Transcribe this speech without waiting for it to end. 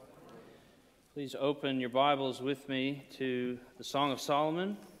Please open your Bibles with me to the Song of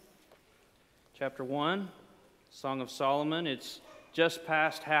Solomon, chapter 1, Song of Solomon. It's just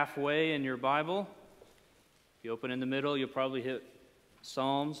past halfway in your Bible. If you open in the middle, you'll probably hit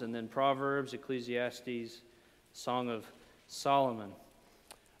Psalms, and then Proverbs, Ecclesiastes, Song of Solomon.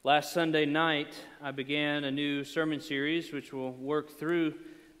 Last Sunday night, I began a new sermon series which will work through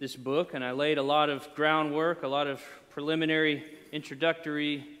this book, and I laid a lot of groundwork, a lot of preliminary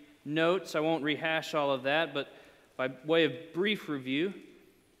introductory notes. I won't rehash all of that, but by way of brief review,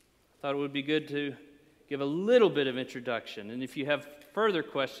 I thought it would be good to give a little bit of introduction. And if you have further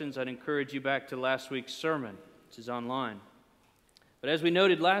questions, I'd encourage you back to last week's sermon, which is online. But as we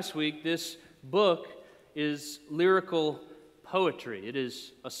noted last week, this book is lyrical poetry. It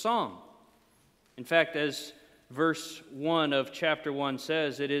is a song. In fact, as verse 1 of chapter 1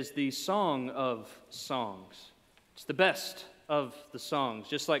 says, it is the song of songs. It's the best of the songs.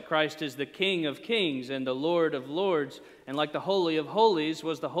 Just like Christ is the King of kings and the Lord of lords, and like the Holy of holies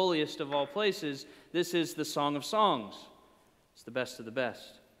was the holiest of all places, this is the Song of songs. It's the best of the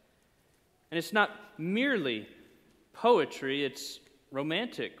best. And it's not merely poetry, it's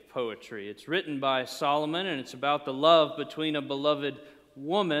romantic poetry. It's written by Solomon, and it's about the love between a beloved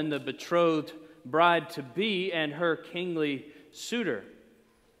woman, the betrothed bride-to-be, and her kingly suitor.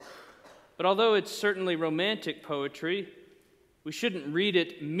 But although it's certainly romantic poetry, we shouldn't read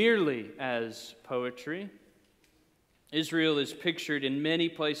it merely as poetry. Israel is pictured in many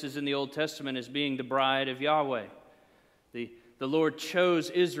places in the Old Testament as being the bride of Yahweh. The Lord chose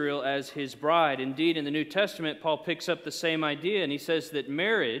Israel as his bride. Indeed, in the New Testament, Paul picks up the same idea, and he says that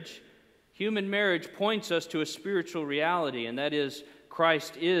marriage, human marriage, points us to a spiritual reality, and that is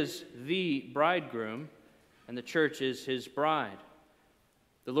Christ is the bridegroom, and the church is his bride.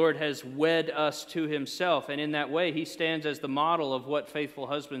 The Lord has wed us to himself, and in that way he stands as the model of what faithful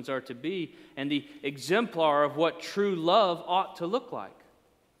husbands are to be and the exemplar of what true love ought to look like.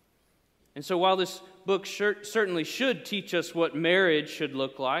 And so while this book certainly should teach us what marriage should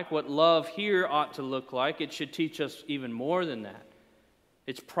look like, what love here ought to look like, it should teach us even more than that.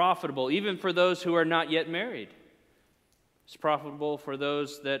 It's profitable even for those who are not yet married. It's profitable for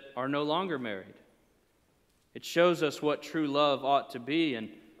those that are no longer married. It shows us what true love ought to be, and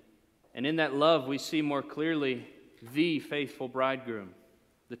in that love we see more clearly the faithful bridegroom,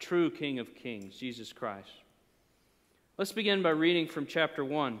 the true King of kings, Jesus Christ. Let's begin by reading from chapter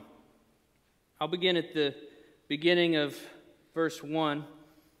 1. I'll begin at the beginning of verse 1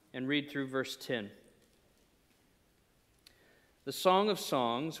 and read through verse 10. The Song of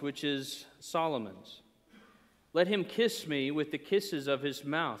Songs, which is Solomon's. Let him kiss me with the kisses of his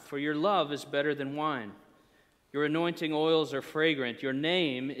mouth, for your love is better than wine. Your anointing oils are fragrant. Your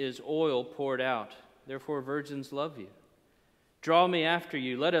name is oil poured out. Therefore virgins love you. Draw me after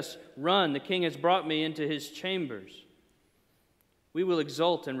you. Let us run. The king has brought me into his chambers. We will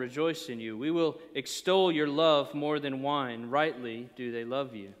exult and rejoice in you. We will extol your love more than wine. Rightly do they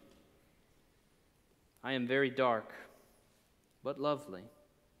love you. I am very dark, but lovely,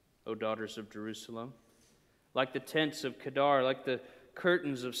 O daughters of Jerusalem. Like the tents of Kedar, like the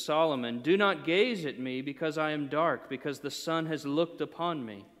curtains of Solomon. Do not gaze at me because I am dark, because the sun has looked upon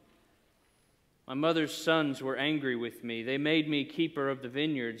me. My mother's sons were angry with me. They made me keeper of the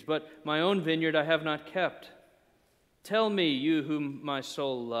vineyards, but my own vineyard I have not kept. Tell me, you whom my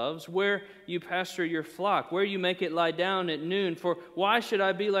soul loves, where you pasture your flock, where you make it lie down at noon. For why should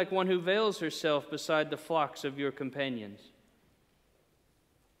I be like one who veils herself beside the flocks of your companions?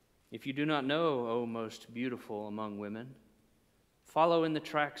 If you do not know, O most beautiful among women, follow in the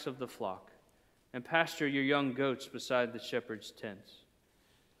tracks of the flock, and pasture your young goats beside the shepherd's tents.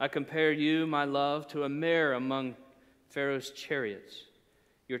 I compare you, my love, to a mare among Pharaoh's chariots.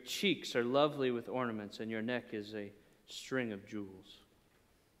 Your cheeks are lovely with ornaments, and your neck is a string of jewels.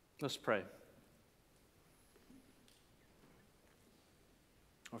 Let's pray.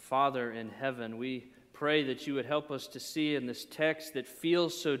 Our Father in heaven, we pray that you would help us to see in this text that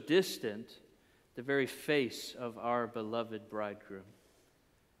feels so distant the very face of our beloved bridegroom.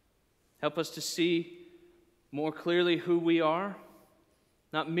 Help us to see more clearly who we are,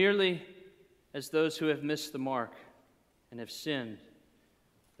 not merely as those who have missed the mark and have sinned,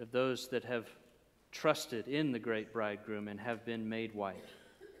 but of those that have trusted in the great bridegroom and have been made white.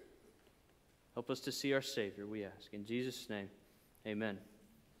 Help us to see our Savior, we ask. In Jesus' name, amen.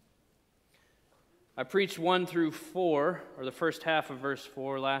 I preached 1 through 4, or the first half of verse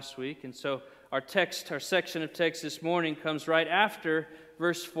 4 last week, and so our section of text this morning comes right after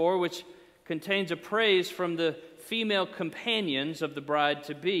verse 4, which contains a praise from the female companions of the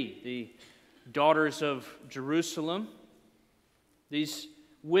bride-to-be, the daughters of Jerusalem. These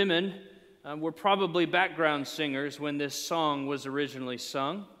women were probably background singers when this song was originally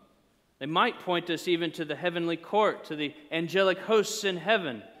sung. They might point us even to the heavenly court, to the angelic hosts in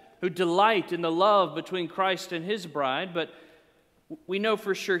heaven who delight in the love between Christ and his bride, but we know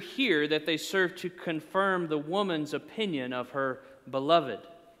for sure here that they serve to confirm the woman's opinion of her beloved.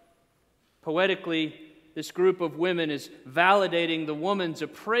 Poetically, this group of women is validating the woman's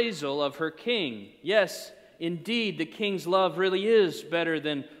appraisal of her king. Yes, indeed, the king's love really is better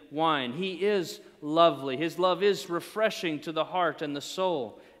than wine. He is lovely. His love is refreshing to the heart and the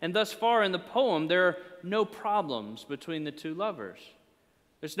soul. And thus far in the poem, there are no problems between the two lovers.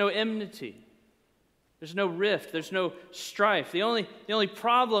 There's no enmity. There's no rift. There's no strife. The only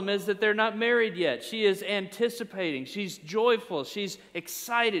problem is that they're not married yet. She is anticipating. She's joyful. She's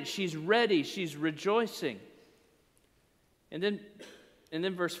excited. She's ready. She's rejoicing. And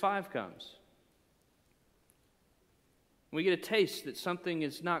then verse 5 comes. We get a taste that something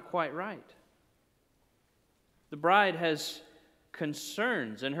is not quite right. The bride has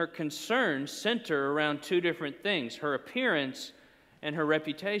concerns, and her concerns center around two different things: her appearance and her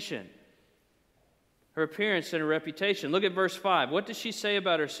reputation. Her appearance and her reputation. Look at verse 5. What does she say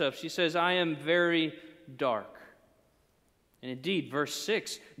about herself? She says, I am very dark. And indeed, verse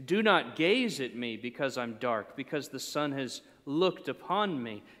 6, do not gaze at me because I'm dark, because the sun has looked upon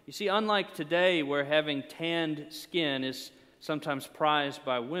me. You see, unlike today where having tanned skin is sometimes prized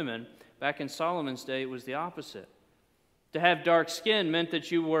by women, back in Solomon's day it was the opposite. To have dark skin meant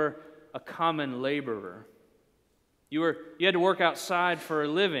that you were a common laborer. You had to work outside for a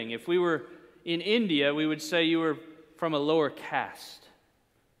living. If we were in India, we would say you were from a lower caste.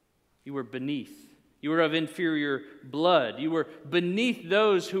 You were beneath. You were of inferior blood. You were beneath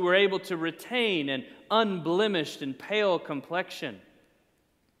those who were able to retain an unblemished and pale complexion.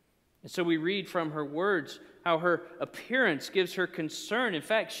 And so we read from her words how her appearance gives her concern. In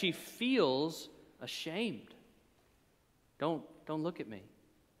fact, she feels ashamed. Don't look at me.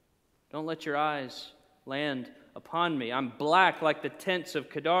 Don't let your eyes land upon me. I'm black like the tents of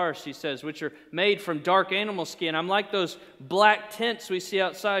Kedar, she says, which are made from dark animal skin. I'm like those black tents we see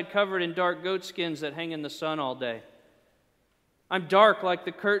outside covered in dark goat skins that hang in the sun all day. I'm dark like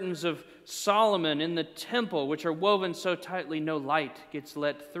the curtains of Solomon in the temple, which are woven so tightly no light gets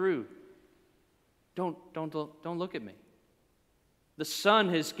let through. Don't look at me. The sun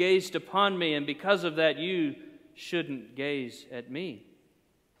has gazed upon me, and because of that, you shouldn't gaze at me.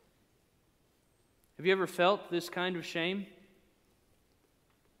 Have you ever felt this kind of shame?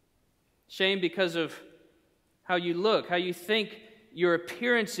 Shame because of how you look, how you think your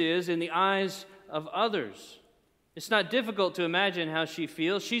appearance is in the eyes of others. It's not difficult to imagine how she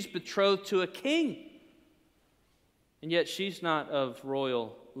feels. She's betrothed to a king, and yet she's not of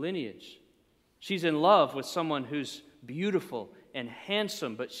royal lineage. She's in love with someone who's beautiful and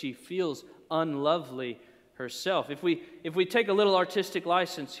handsome, but she feels unlovely herself. If we take a little artistic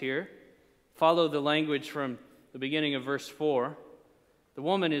license here, follow the language from the beginning of verse 4. The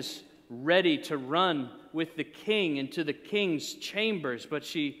woman is ready to run with the king into the king's chambers, but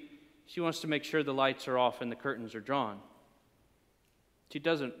she wants to make sure the lights are off and the curtains are drawn. She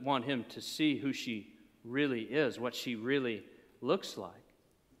doesn't want him to see who she really is, what she really looks like,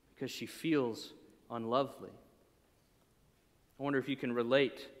 because she feels unlovely. I wonder if you can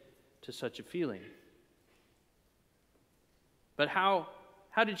relate to such a feeling. But how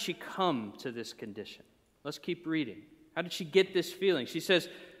did she come to this condition? Let's keep reading. How did she get this feeling? She says,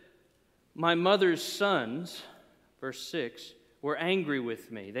 my mother's sons, verse 6, were angry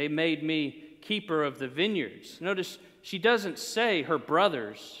with me. They made me keeper of the vineyards. Notice she doesn't say her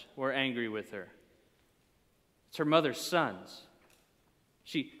brothers were angry with her. It's her mother's sons.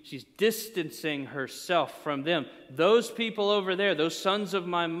 She's distancing herself from them. Those people over there, those sons of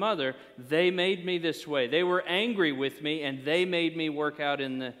my mother, they made me this way. They were angry with me, and they made me work out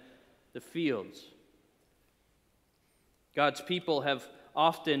in the fields. God's people have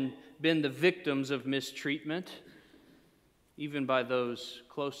often been the victims of mistreatment, even by those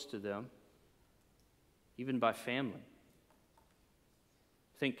close to them, even by family.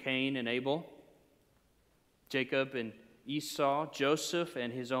 Think Cain and Abel, Jacob and Esau, Joseph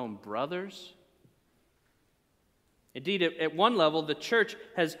and his own brothers. Indeed, at one level, the church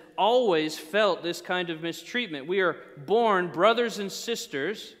has always felt this kind of mistreatment. We are born brothers and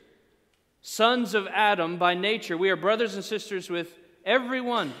sisters, sons of Adam by nature. We are brothers and sisters with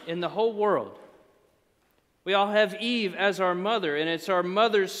everyone in the whole world. We all have Eve as our mother, and it's our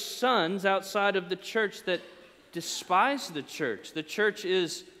mother's sons outside of the church that despise the church. The church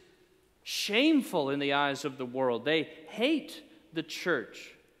is shameful in the eyes of the world. They hate the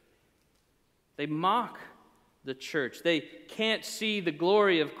church. They mock the church. They can't see the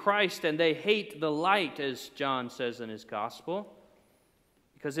glory of Christ, and they hate the light, as John says in his gospel.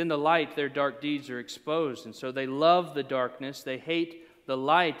 Because in the light, their dark deeds are exposed. And so they love the darkness. They hate the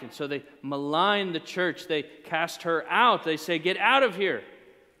light. And so they malign the church. They cast her out. They say, "Get out of here."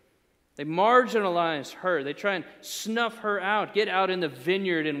 They marginalize her. They try and snuff her out. "Get out in the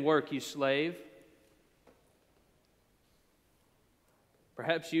vineyard and work, you slave."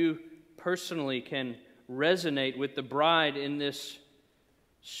 Perhaps you personally can resonate with the bride in this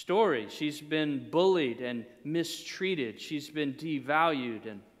story. She's been bullied and mistreated. She's been devalued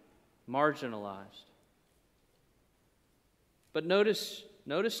and marginalized. But notice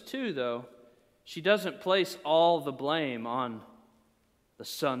too, though, she doesn't place all the blame on the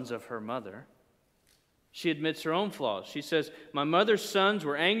sons of her mother. She admits her own flaws. She says, "My mother's sons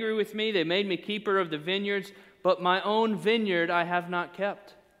were angry with me. They made me keeper of the vineyards, but my own vineyard I have not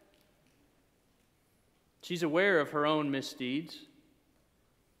kept." She's aware of her own misdeeds.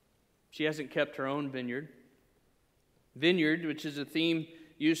 She hasn't kept her own vineyard. Vineyard, which is a theme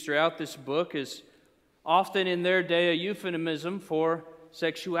used throughout this book, is often in their day a euphemism for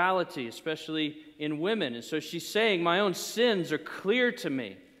sexuality, especially in women. And so she's saying, "My own sins are clear to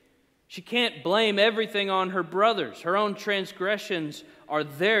me." She can't blame everything on her brothers. Her own transgressions are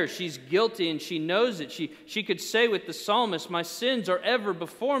there. She's guilty and she knows it. She could say with the psalmist, "My sins are ever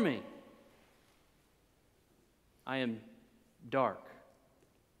before me. I am dark.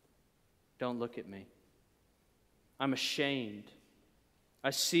 Don't look at me. I'm ashamed.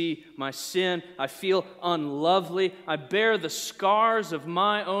 I see my sin. I feel unlovely. I bear the scars of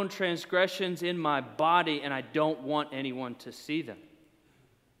my own transgressions in my body, and I don't want anyone to see them."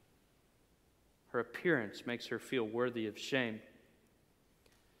 Her appearance makes her feel worthy of shame.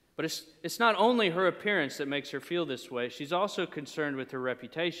 But it's not only her appearance that makes her feel this way. She's also concerned with her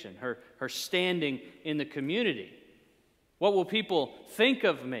reputation, her standing in the community. What will people think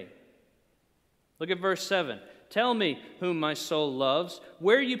of me? Look at verse 7. "Tell me whom my soul loves,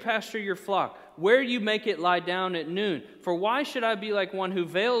 where you pasture your flock, where you make it lie down at noon. For why should I be like one who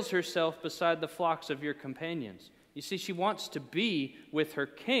veils herself beside the flocks of your companions?" You see, she wants to be with her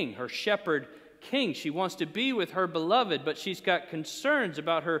king, her shepherd king. She wants to be with her beloved, but she's got concerns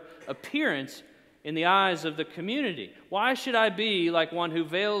about her appearance in the eyes of the community. Why should I be like one who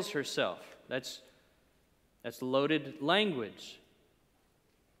veils herself? That's loaded language.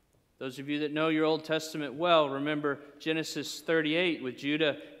 Those of you that know your Old Testament well, remember Genesis 38 with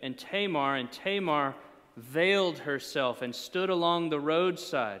Judah and Tamar veiled herself and stood along the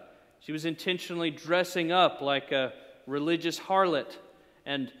roadside. She was intentionally dressing up like a religious harlot,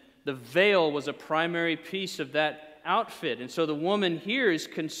 and the veil was a primary piece of that outfit. And so the woman here is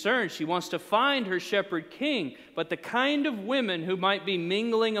concerned. She wants to find her shepherd king, but the kind of women who might be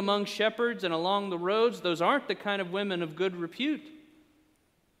mingling among shepherds and along the roads, those aren't the kind of women of good repute.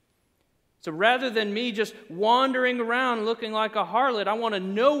 So rather than me just wandering around looking like a harlot, I want to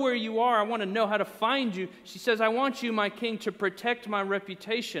know where you are. I want to know how to find you. She says, "I want you, my king, to protect my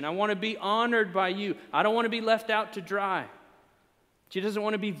reputation. I want to be honored by you. I don't want to be left out to dry." She doesn't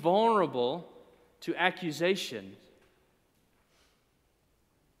want to be vulnerable to accusation.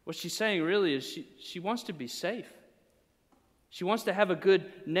 What she's saying really is she wants to be safe. She wants to have a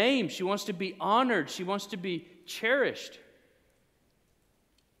good name. She wants to be honored. She wants to be cherished.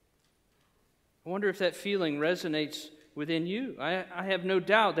 I wonder if that feeling resonates within you. I have no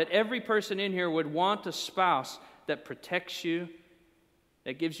doubt that every person in here would want a spouse that protects you,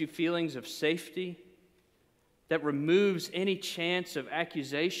 that gives you feelings of safety, that removes any chance of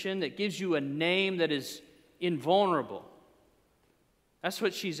accusation, that gives you a name that is invulnerable. That's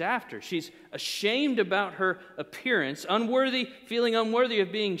what she's after. She's ashamed about her appearance, feeling unworthy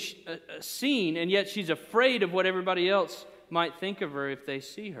of being seen, and yet she's afraid of what everybody else might think of her if they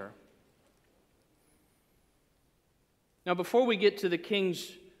see her. Now, before we get to the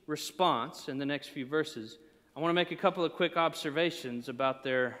king's response in the next few verses, I want to make a couple of quick observations about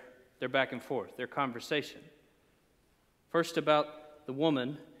their back and forth, their conversation. First about the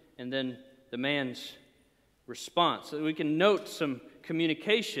woman, and then the man's response. So that we can note some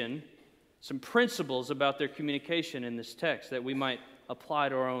communication, some principles about their communication in this text that we might apply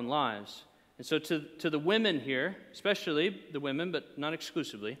to our own lives. And so to the women here, especially the women, but not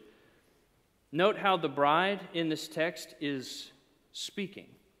exclusively, note how the bride in this text is speaking.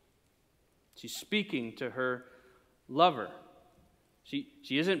 She's speaking to her lover. She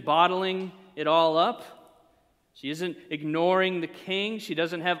isn't bottling it all up. She isn't ignoring the king. She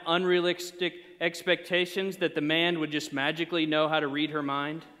doesn't have unrealistic expectations that the man would just magically know how to read her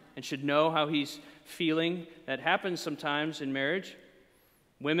mind and should know how he's feeling. That happens sometimes in marriage.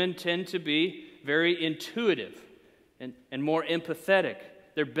 Women tend to be very intuitive and more empathetic.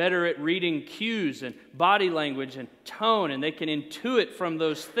 They're better at reading cues and body language and tone, and they can intuit from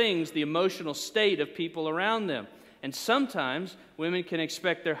those things the emotional state of people around them. And sometimes women can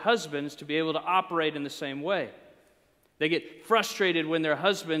expect their husbands to be able to operate in the same way. They get frustrated when their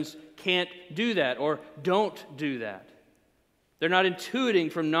husbands can't do that or don't do that. They're not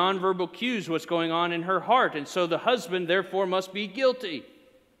intuiting from nonverbal cues what's going on in her heart, and so the husband therefore must be guilty.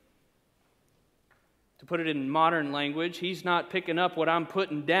 To put it in modern language, he's not picking up what I'm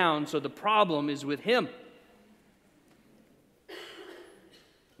putting down, so the problem is with him.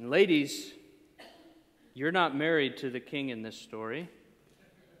 And ladies, you're not married to the king in this story.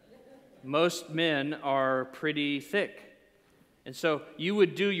 Most men are pretty thick. And so you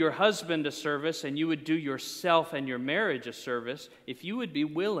would do your husband a service and you would do yourself and your marriage a service if you would be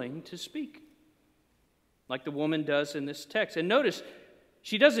willing to speak, like the woman does in this text. And notice,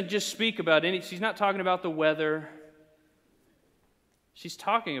 she doesn't just speak about she's not talking about the weather. She's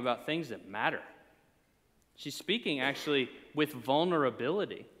talking about things that matter. She's speaking actually with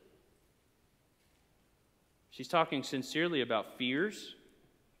vulnerability. She's talking sincerely about fears,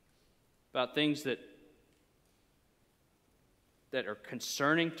 about things that are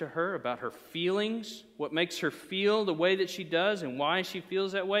concerning to her, about her feelings, what makes her feel the way that she does and why she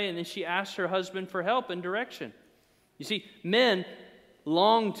feels that way. And then she asks her husband for help and direction. You see, men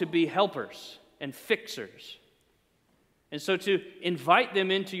long to be helpers and fixers. And so to invite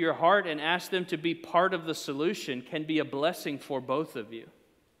them into your heart and ask them to be part of the solution can be a blessing for both of you.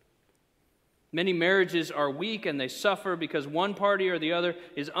 Many marriages are weak and they suffer because one party or the other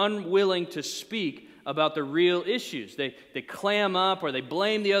is unwilling to speak about the real issues. They clam up or they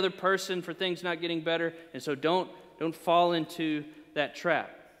blame the other person for things not getting better, and so don't fall into that trap.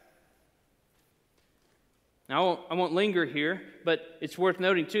 Now, I won't linger here, but it's worth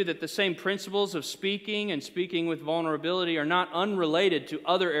noting, too, that the same principles of speaking and speaking with vulnerability are not unrelated to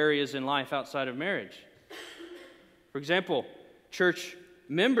other areas in life outside of marriage. For example, church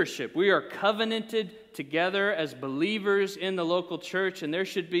membership. We are covenanted together as believers in the local church, and there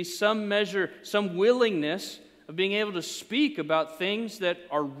should be some measure, some willingness of being able to speak about things that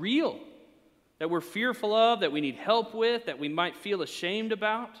are real, that we're fearful of, that we need help with, that we might feel ashamed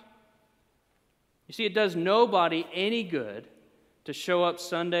about. You see, it does nobody any good to show up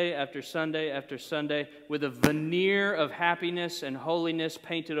Sunday after Sunday after Sunday with a veneer of happiness and holiness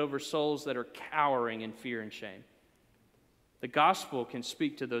painted over souls that are cowering in fear and shame. The gospel can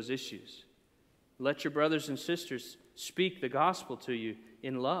speak to those issues. Let your brothers and sisters speak the gospel to you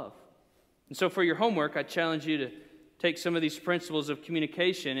in love. And so for your homework, I challenge you to take some of these principles of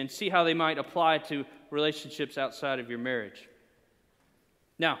communication and see how they might apply to relationships outside of your marriage.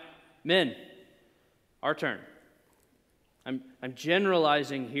 Now, men, our turn. I'm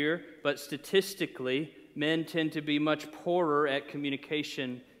generalizing here, but statistically, men tend to be much poorer at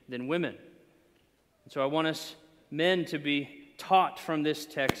communication than women. And so I want us men to be taught from this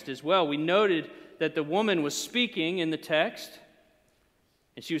text as well. We noted that the woman was speaking in the text,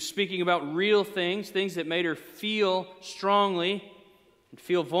 and she was speaking about real things, things that made her feel strongly and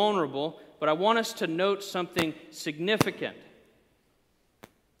feel vulnerable. But I want us to note something significant.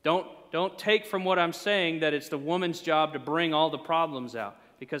 Don't take from what I'm saying that it's the woman's job to bring all the problems out,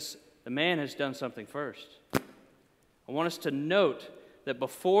 because the man has done something first. I want us to note that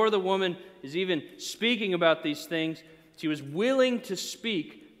before the woman is even speaking about these things, she was willing to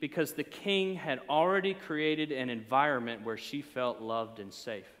speak because the king had already created an environment where she felt loved and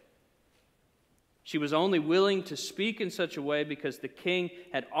safe. She was only willing to speak in such a way because the king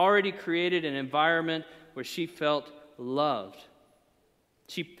had already created an environment where she felt loved.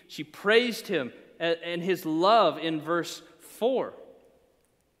 She praised him and his love in verse 4.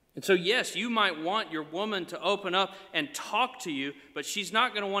 And so, yes, you might want your woman to open up and talk to you, but she's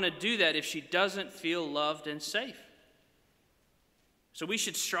not going to want to do that if she doesn't feel loved and safe. So we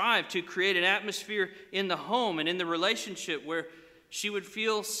should strive to create an atmosphere in the home and in the relationship where she would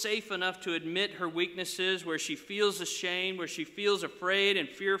feel safe enough to admit her weaknesses, where she feels ashamed, where she feels afraid and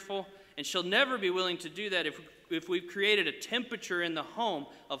fearful. And she'll never be willing to do that if we've created a temperature in the home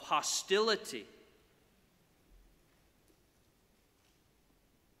of hostility.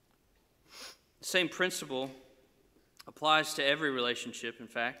 The same principle applies to every relationship, in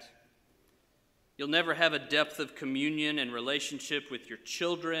fact. You'll never have a depth of communion and relationship with your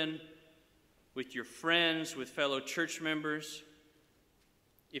children, with your friends, with fellow church members,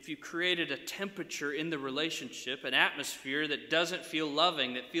 if you created a temperature in the relationship, an atmosphere that doesn't feel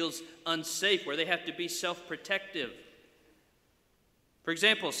loving, that feels unsafe, where they have to be self-protective. For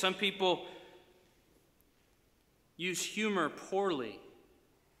example, some people use humor poorly,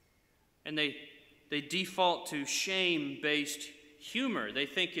 and they default to shame-based humor. They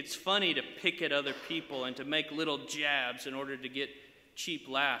think it's funny to pick at other people and to make little jabs in order to get cheap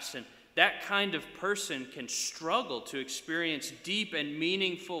laughs. And that kind of person can struggle to experience deep and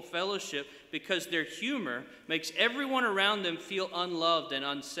meaningful fellowship because their humor makes everyone around them feel unloved and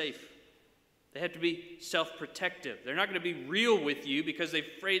unsafe. They have to be self-protective. They're not going to be real with you because they're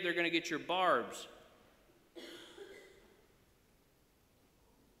afraid they're going to get your barbs.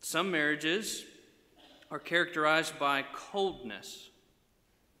 Some marriages are characterized by coldness.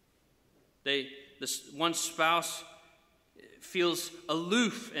 One spouse feels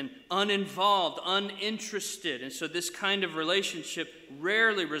aloof and uninvolved, uninterested, and so this kind of relationship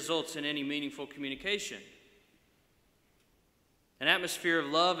rarely results in any meaningful communication. An atmosphere of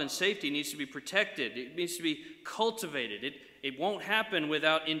love and safety needs to be protected. It needs to be cultivated. It won't happen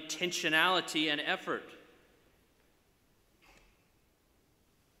without intentionality and effort.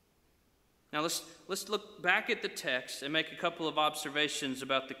 Now let's look back at the text and make a couple of observations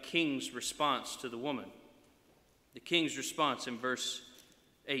about the king's response to the woman. The king's response in verse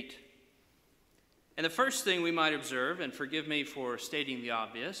 8. And the first thing we might observe, and forgive me for stating the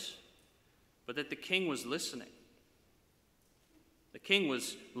obvious, but that the king was listening. The king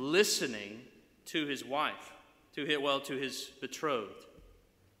was listening to his wife, to his betrothed.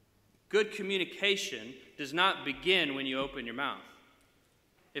 Good communication does not begin when you open your mouth.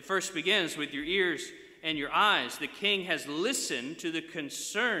 It first begins with your ears and your eyes. The king has listened to the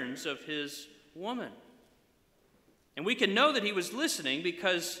concerns of his woman. And we can know that he was listening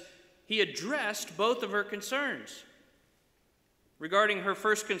because he addressed both of her concerns. Regarding her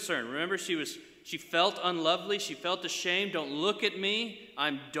first concern, remember she felt unlovely, she felt ashamed. Don't look at me,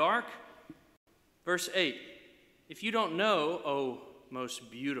 I'm dark. Verse 8, if you don't know, O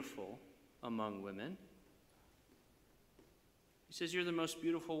most beautiful among women, he says you're the most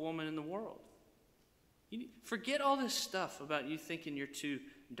beautiful woman in the world. Forget all this stuff about you thinking you're too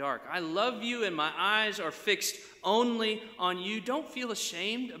dark. I love you and my eyes are fixed only on you. Don't feel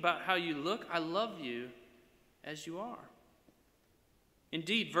ashamed about how you look. I love you as you are.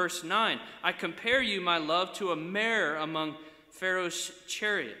 Indeed, verse 9, I compare you, my love, to a mare among Pharaoh's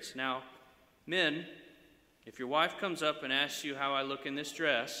chariots. Now, men, if your wife comes up and asks you how I look in this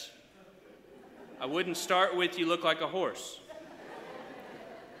dress, I wouldn't start with you look like a horse.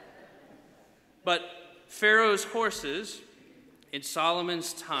 But Pharaoh's horses in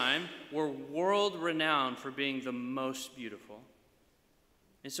Solomon's time were world-renowned for being the most beautiful.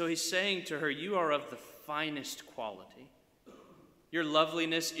 And so he's saying to her, you are of the finest quality. Your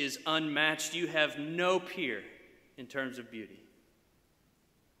loveliness is unmatched. You have no peer in terms of beauty.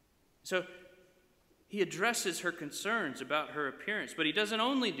 So he addresses her concerns about her appearance, but he doesn't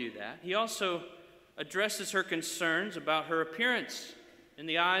only do that. He also addresses her concerns about her appearance in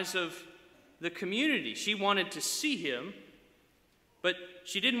the eyes of the community. She wanted to see him, but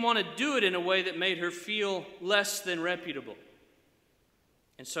she didn't want to do it in a way that made her feel less than reputable.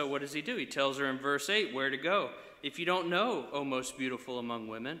 And so what does he do? He tells her in verse 8 where to go. If you don't know, O most beautiful among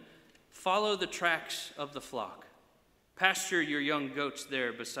women, follow the tracks of the flock. Pasture your young goats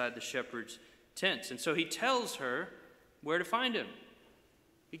there beside the shepherd's tents. And so he tells her where to find him.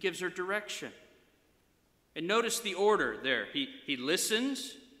 He gives her direction. And notice the order there. He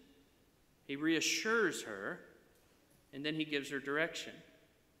listens, he reassures her, and then he gives her direction.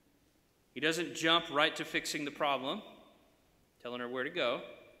 He doesn't jump right to fixing the problem, telling her where to go.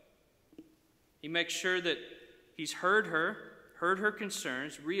 He makes sure that he's heard her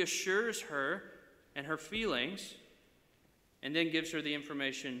concerns, reassures her and her feelings, and then gives her the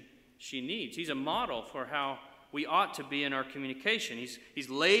information she needs. He's a model for how we ought to be in our communication. He's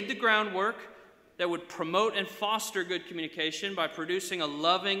laid the groundwork that would promote and foster good communication by producing a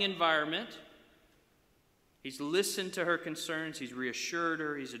loving environment. He's listened to her concerns, he's reassured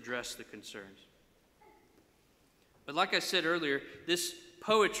her, he's addressed the concerns. But like I said earlier, this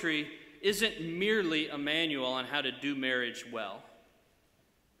poetry isn't merely a manual on how to do marriage well.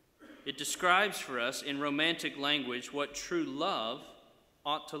 It describes for us in romantic language what true love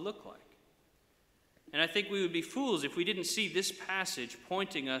ought to look like. And I think we would be fools if we didn't see this passage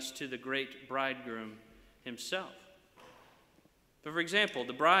pointing us to the great bridegroom himself. For example,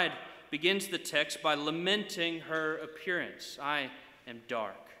 the bride begins the text by lamenting her appearance. I am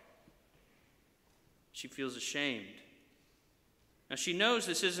dark. She feels ashamed. Now she knows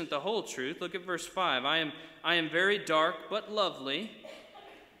this isn't the whole truth. Look at verse 5. I am very dark but lovely.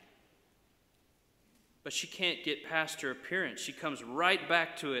 But she can't get past her appearance. She comes right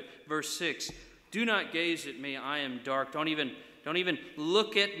back to it. Verse 6. Do not gaze at me. I am dark. Don't even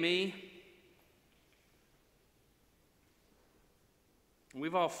look at me.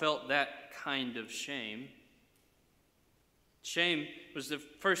 We've all felt that kind of shame. Shame was the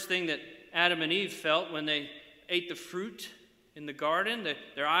first thing that Adam and Eve felt when they ate the fruit in the garden.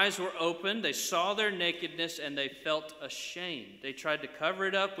 Their eyes were opened, they saw their nakedness, and they felt ashamed. They tried to cover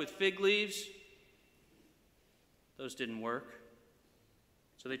it up with fig leaves. Those didn't work.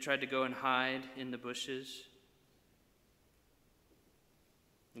 So they tried to go and hide in the bushes.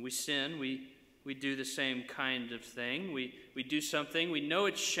 When we sin, we do the same kind of thing. We do something, we know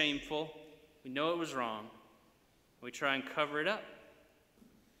it's shameful, we know it was wrong. We try and cover it up.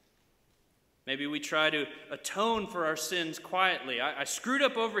 Maybe we try to atone for our sins quietly. I screwed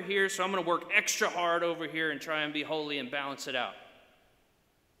up over here, so I'm going to work extra hard over here and try and be holy and balance it out.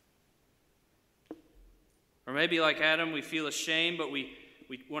 Or maybe like Adam, we feel ashamed, but we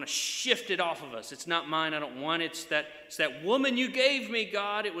want to shift it off of us. It's not mine, I don't want it. It's that woman you gave me,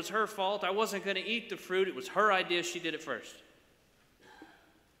 God. It was her fault. I wasn't going to eat the fruit. It was her idea. She did it first.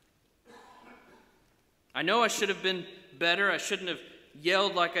 I know I should have been better. I shouldn't have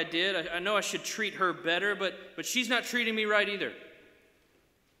yelled like I did. I know I should treat her better, but she's not treating me right either.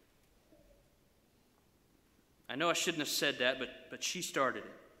 I know I shouldn't have said that, but she started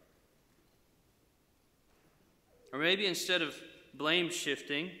it. Or maybe instead of blame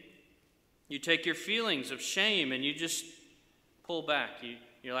shifting, you take your feelings of shame and you just pull back.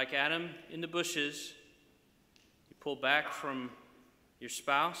 You're like Adam in the bushes. You pull back from your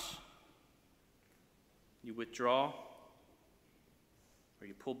spouse. You withdraw. Or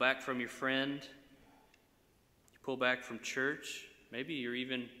you pull back from your friend. You pull back from church. Maybe you're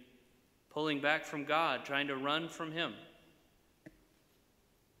even pulling back from God, trying to run from Him.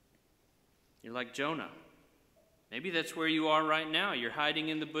 You're like Jonah. Maybe that's where you are right now. You're hiding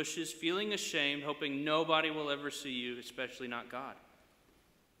in the bushes, feeling ashamed, hoping nobody will ever see you, especially not God.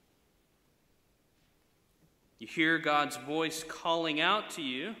 You hear God's voice calling out to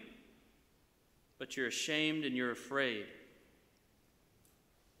you, but you're ashamed and you're afraid.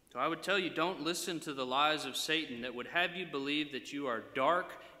 So I would tell you, don't listen to the lies of Satan that would have you believe that you are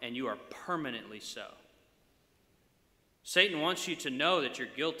dark and you are permanently so. Satan wants you to know that you're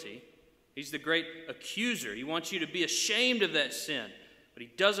guilty. He's the great accuser. He wants you to be ashamed of that sin, but he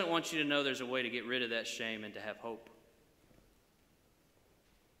doesn't want you to know there's a way to get rid of that shame and to have hope.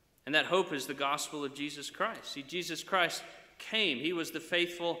 And that hope is the gospel of Jesus Christ. See, Jesus Christ came. He was the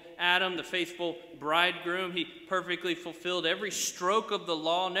faithful Adam, the faithful bridegroom. He perfectly fulfilled every stroke of the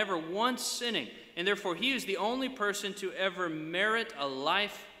law, never once sinning. And therefore, he is the only person to ever merit a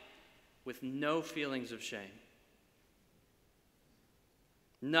life with no feelings of shame.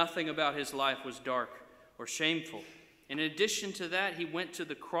 Nothing about his life was dark or shameful. And in addition to that, he went to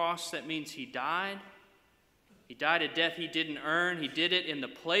the cross. That means he died. He died a death he didn't earn. He did it in the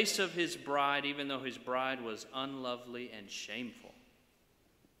place of his bride, even though his bride was unlovely and shameful.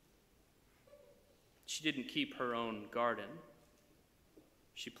 She didn't keep her own garden.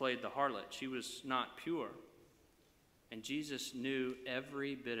 She played the harlot. She was not pure. And Jesus knew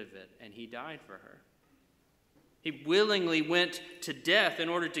every bit of it, and he died for her. He willingly went to death in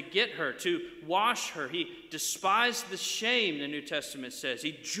order to get her, to wash her. He despised the shame, the New Testament says.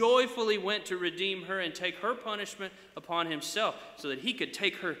 He joyfully went to redeem her and take her punishment upon himself so that he could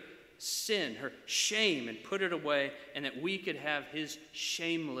take her sin, her shame, and put it away, and that we could have his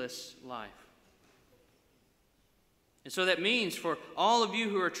shameless life. And so that means for all of you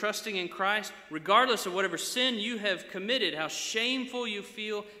who are trusting in Christ, regardless of whatever sin you have committed, how shameful you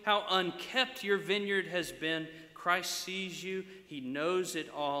feel, how unkept your vineyard has been, Christ sees you, he knows it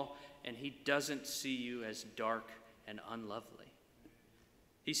all, and he doesn't see you as dark and unlovely.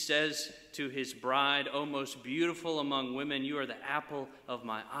 He says to his bride, "O most beautiful among women, you are the apple of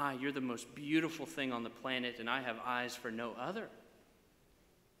my eye. You're the most beautiful thing on the planet, and I have eyes for no other."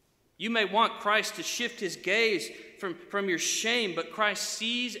 You may want Christ to shift his gaze from your shame, but Christ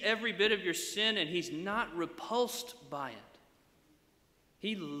sees every bit of your sin, and he's not repulsed by it.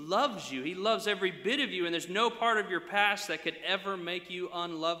 He loves you. He loves every bit of you, and there's no part of your past that could ever make you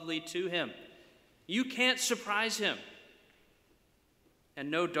unlovely to him. You can't surprise him, and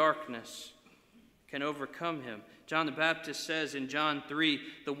no darkness can overcome him. John the Baptist says in John 3,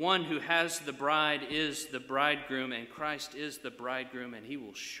 the one who has the bride is the bridegroom, and Christ is the bridegroom, and he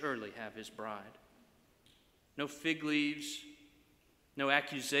will surely have his bride. No fig leaves, no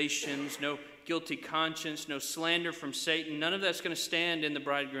accusations, no guilty conscience, no slander from Satan. None of that's going to stand in the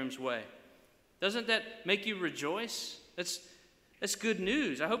bridegroom's way. Doesn't that make you rejoice? That's good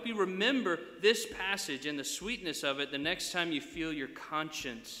news. I hope you remember this passage and the sweetness of it the next time you feel your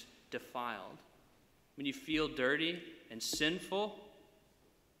conscience defiled. When you feel dirty and sinful,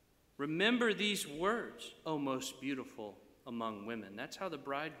 remember these words, "O most beautiful among women. That's how the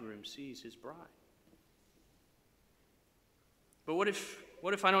bridegroom sees his bride. But what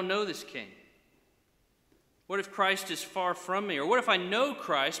if I don't know this king? What if Christ is far from me? Or what if I know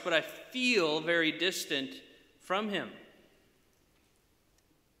Christ, but I feel very distant from him?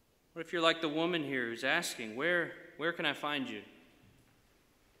 What if you're like the woman here who's asking, where can I find you?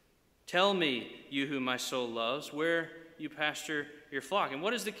 Tell me, you whom my soul loves, where you pasture your flock. And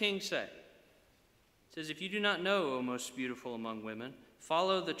what does the king say? He says, if you do not know, O most beautiful among women,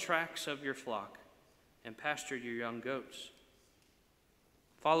 follow the tracks of your flock and pasture your young goats.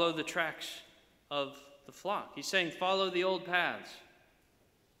 Follow the tracks of the flock. He's saying, follow the old paths.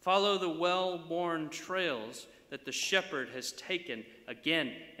 Follow the well-worn trails that the shepherd has taken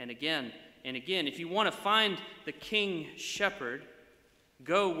again and again and again. If you want to find the king shepherd,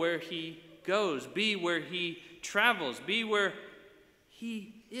 go where he goes. Be where he travels. Be where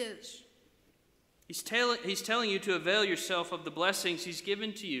he is. He's telling you to avail yourself of the blessings he's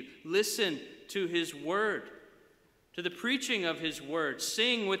given to you. Listen to his word, to the preaching of his word.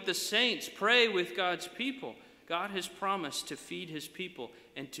 Sing with the saints. Pray with God's people. God has promised to feed his people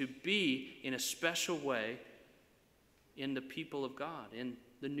and to be in a special way in the people of God, in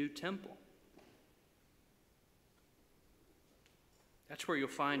the new temple. That's where you'll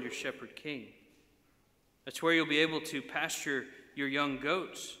find your shepherd king. That's where you'll be able to pasture your young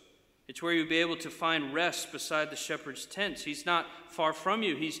goats. It's where you'll be able to find rest beside the shepherd's tents. He's not far from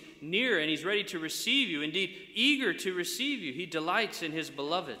you. He's near and he's ready to receive you, indeed eager to receive you. He delights in his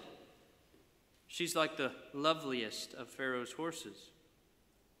beloved. She's like the loveliest of Pharaoh's horses,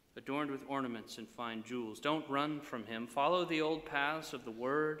 adorned with ornaments and fine jewels. Don't run from him. Follow the old paths of the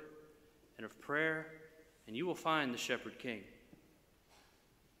word and of prayer, and you will find the shepherd king.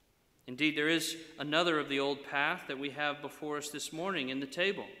 Indeed, there is another of the old path that we have before us this morning in the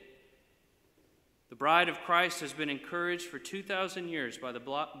table. The bride of Christ has been encouraged for 2,000 years by the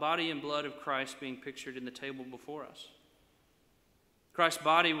body and blood of Christ being pictured in the table before us. Christ's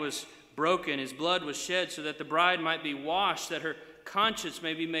body was broken, his blood was shed so that the bride might be washed, that her conscience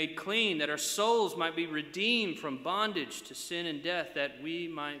may be made clean, that our souls might be redeemed from bondage to sin and death, that we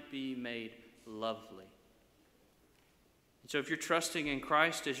might be made lovely. And so if you're trusting in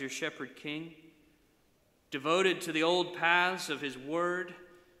Christ as your shepherd king, devoted to the old paths of his word,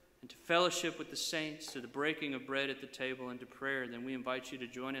 and to fellowship with the saints, to the breaking of bread at the table, and to prayer, then we invite you to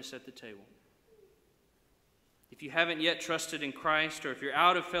join us at the table. If you haven't yet trusted in Christ, or if you're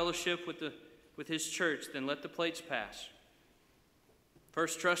out of fellowship with his church, then let the plates pass.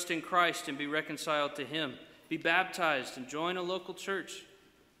 First, trust in Christ and be reconciled to him. Be baptized and join a local church.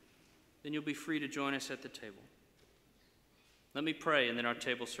 Then you'll be free to join us at the table. Let me pray, and then our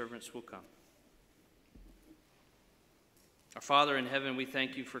table servants will come. Our Father in heaven, we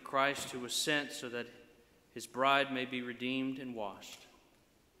thank you for Christ who was sent so that his bride may be redeemed and washed.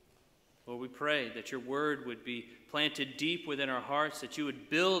 Lord, we pray that your word would be planted deep within our hearts, that you would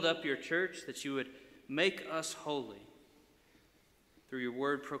build up your church, that you would make us holy. Through your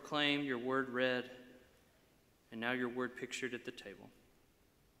word proclaimed, your word read, and now your word pictured at the table.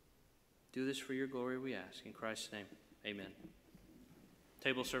 Do this for your glory, we ask. In Christ's name, amen.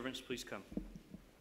 Table servants, please come.